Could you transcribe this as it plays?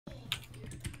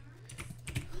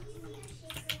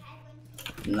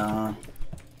Nah.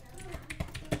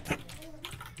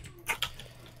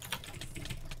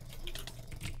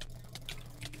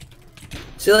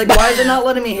 See, like, why is it not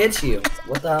letting me hit you?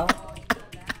 What the hell?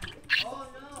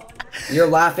 You're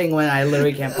laughing when I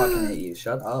literally can't fucking hit you.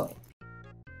 Shut up.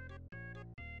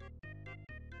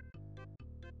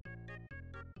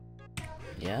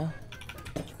 Yeah?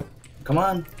 Come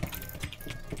on.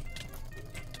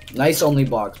 Nice only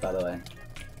blocks, by the way.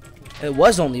 It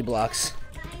was only blocks.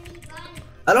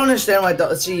 I don't understand why.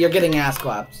 See, you're getting ass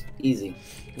claps. Easy.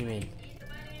 What do you mean?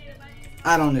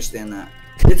 I don't understand that.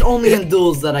 It's only in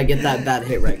duels that I get that bad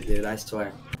hit rate, dude. I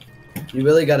swear. You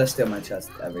really gotta steal my chest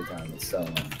every time. It's so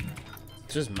annoying.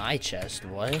 This was my chest.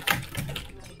 What?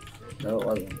 No, it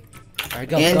wasn't. Alright,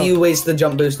 go. And go. you waste the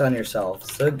jump boost on yourself.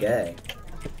 So gay.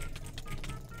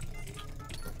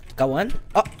 Got one?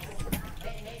 Oh!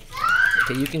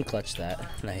 Okay, you can clutch that.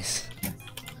 Nice.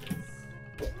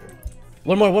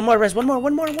 One more, Rez. One more.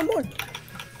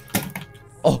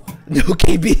 Oh, no,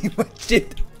 KB. What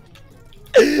shit?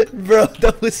 Bro,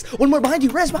 that was... One more behind you,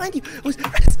 Rez, behind you. It was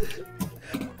Rez.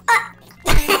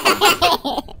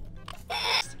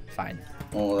 Fine.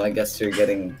 Well, I guess you're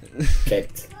getting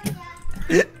kicked.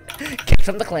 Kicked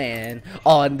from the clan.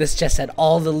 Oh, and this chest had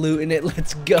all the loot in it.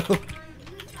 Let's go.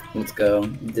 Let's go.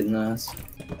 Didn't ask.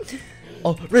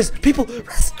 Oh, Rez, people,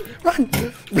 Rez, run,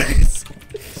 Rez.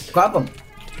 Clap him.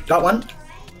 Got one.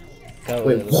 Go,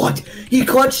 Wait, what? He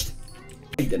clutched.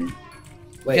 He didn't.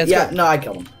 Wait, Okay, yeah, go. no, I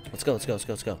killed him. Let's go.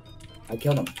 I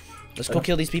killed him. Let's go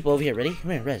kill these people over here. Ready?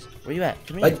 Come here, Rez. Where you at?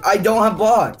 Come here. I don't have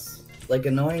blocks. Like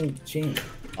annoying cheating.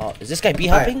 Oh, is this guy bee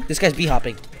hopping? Right. This guy's bee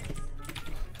hopping.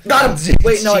 Got him.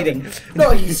 Wait, no, I Cheating. didn't.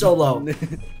 No, he's so low.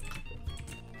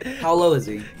 How low is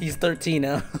he? He's 13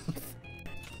 now.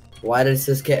 Why does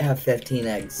this kit have 15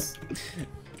 eggs?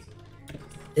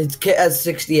 His kit has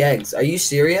 60 eggs. Are you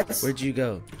serious? Where'd you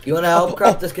go? You wanna help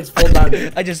craft this kid's full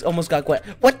diamond? I just almost got quit.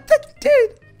 What the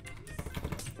dude?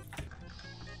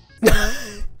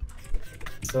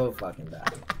 So fucking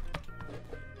bad.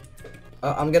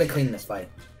 I'm gonna clean this fight.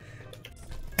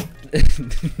 This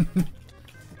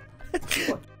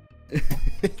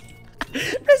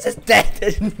is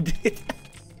dead.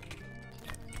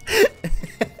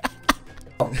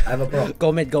 Oh, I have a pro.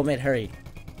 Go mid, hurry.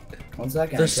 1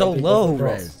 second. They're I so killed people low, with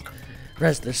pros. Rez.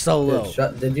 Rez, they're so low.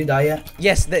 Dude, did you die yet?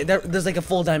 Yes, there's like a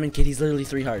full diamond kid. He's literally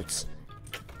 3 hearts.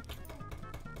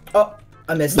 Oh,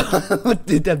 I missed.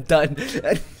 Dude, I'm done.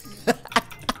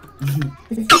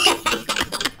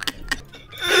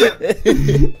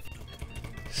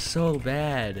 So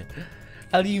bad.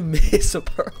 How do you miss a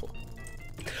pearl?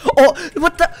 Oh,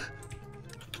 what the?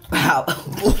 Wow.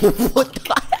 What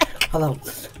the heck? Hello.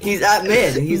 He's at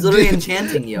mid. He's literally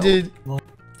enchanting you. Dude.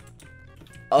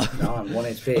 Oh. No, I'm 1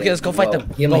 HP. Okay, let's go fight them.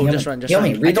 Heal me, Go, heal just me. run, just Heal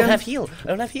run. me. I don't Regen? have heal.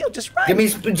 Just run. Give me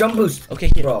jump boost. Okay,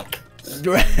 here. Bro.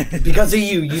 Because of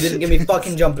you didn't give me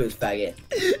fucking jump boost, faggot.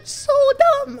 So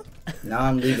dumb. Now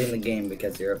I'm leaving the game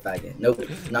because you're a faggot. Nope.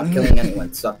 Not killing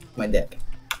anyone. Suck my dick.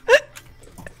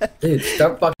 Dude,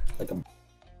 start fucking like a...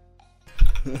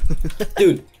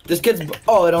 Dude, this kid's...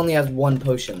 Oh, it only has 1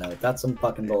 potion, though. That's some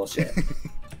fucking bullshit.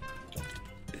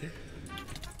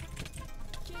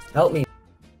 Help me.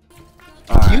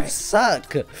 You Alright.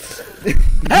 suck.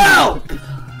 Help!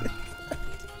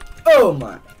 Oh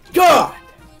my god!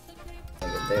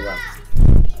 They left.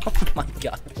 Oh my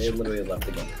god. They literally left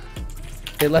the game.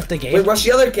 They left the game? Wait, rush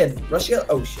the other kid. Rush the other...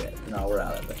 Oh shit. No, we're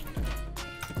out of it.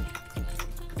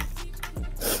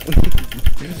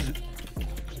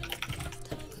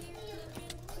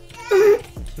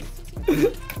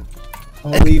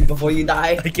 I'll leave before you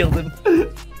die. I killed him.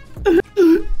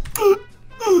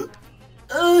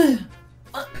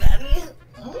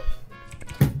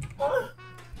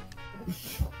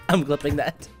 I'm clipping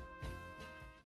that.